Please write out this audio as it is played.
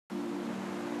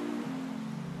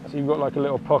So you've got like a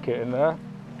little pocket in there,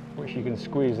 which you can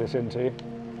squeeze this into,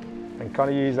 and kind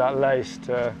of use that lace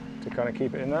to kind of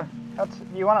keep it in there.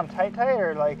 You want them tight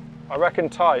or like? I reckon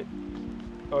tight.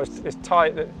 Oh, it's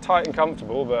tight and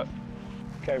comfortable, but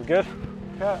okay, we're good.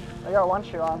 Yeah, I got one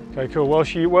shoe on. Okay, cool.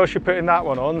 Whilst you're putting that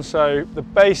one on, so the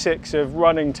basics of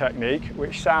running technique,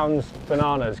 which sounds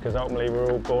bananas because ultimately we're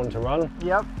all born to run,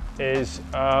 Yep. is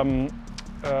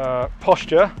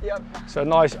posture. Yep. So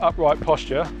nice upright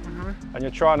posture,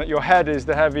 and your head is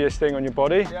the heaviest thing on your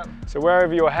body. Yep. So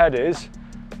wherever your head is,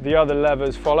 the other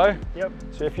levers follow. Yep.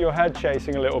 So if you're head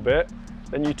chasing a little bit,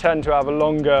 then you tend to have a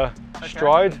longer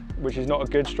stride, which is not a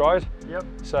good stride. Yep.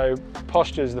 So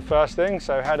posture is the first thing,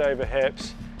 so head over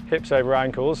hips, hips over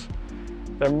ankles.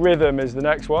 Then rhythm is the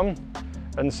next one.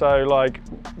 And so like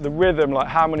the rhythm, like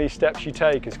how many steps you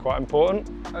take is quite important.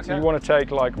 Okay. So you want to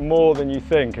take like more than you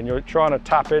think, and you're trying to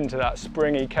tap into that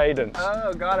springy cadence.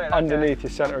 Oh, got it. Underneath your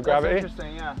center of gravity. That's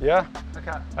interesting, yeah. Yeah?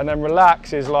 Okay. And then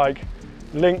relax is like,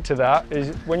 linked to that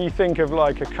is when you think of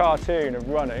like a cartoon of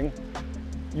running,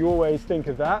 you always think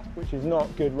of that, which is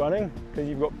not good running, because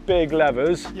you've got big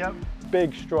levers, Yep.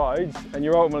 big strides, and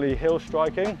you're ultimately heel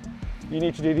striking. You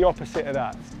need to do the opposite of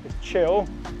that. It's chill,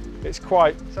 it's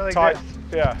quite So like tight. this.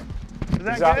 Yeah, Is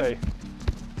that exactly.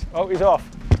 good? Oh, he's off.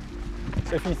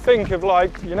 So if you think of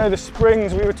like, you know the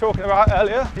springs we were talking about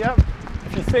earlier? Yep.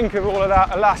 If you think of all of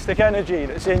that elastic energy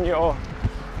that's in your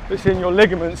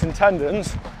ligaments and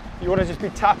tendons, you want to just be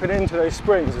tapping into those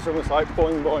springs. It's almost like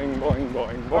boing, boing, boing,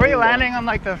 boing, boing. Are we boing. landing on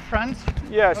like the front?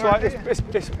 Yeah, it's like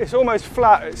it's almost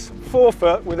flat. It's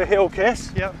forefoot with a heel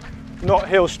kiss, Yep. not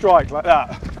heel strike like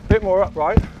that. A bit more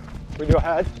upright with your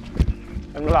head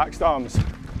and relaxed arms,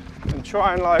 and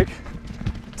try and like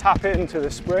tap into the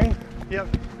spring. Yep.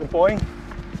 The boing.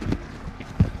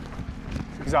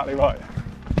 Exactly right.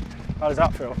 How does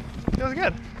that feel? Feels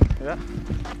good. Yeah.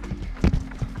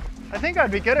 I think I'd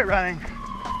be good at running.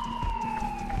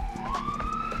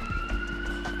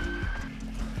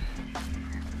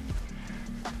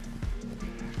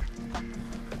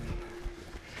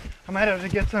 I might have to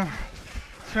get some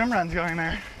swim runs going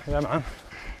there. Yeah, man.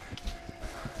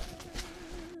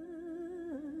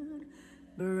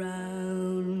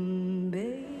 Brown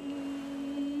baby.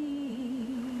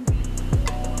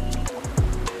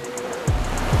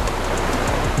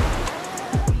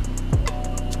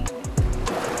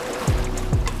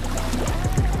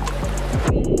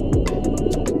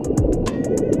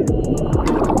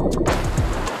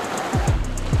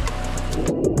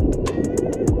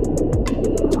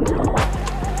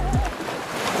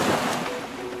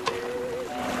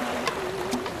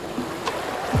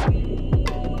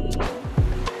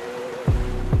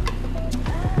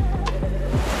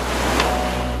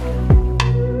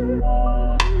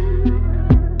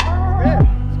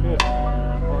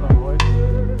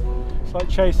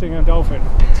 Chasing a dolphin.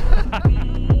 It's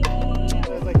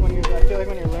like I feel like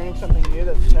when you're learning something new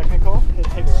that's technical, it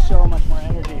takes so much more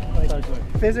energy. Like Totally.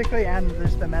 physically and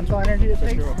just the mental energy it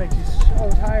takes sure. makes you so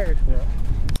tired. Yeah.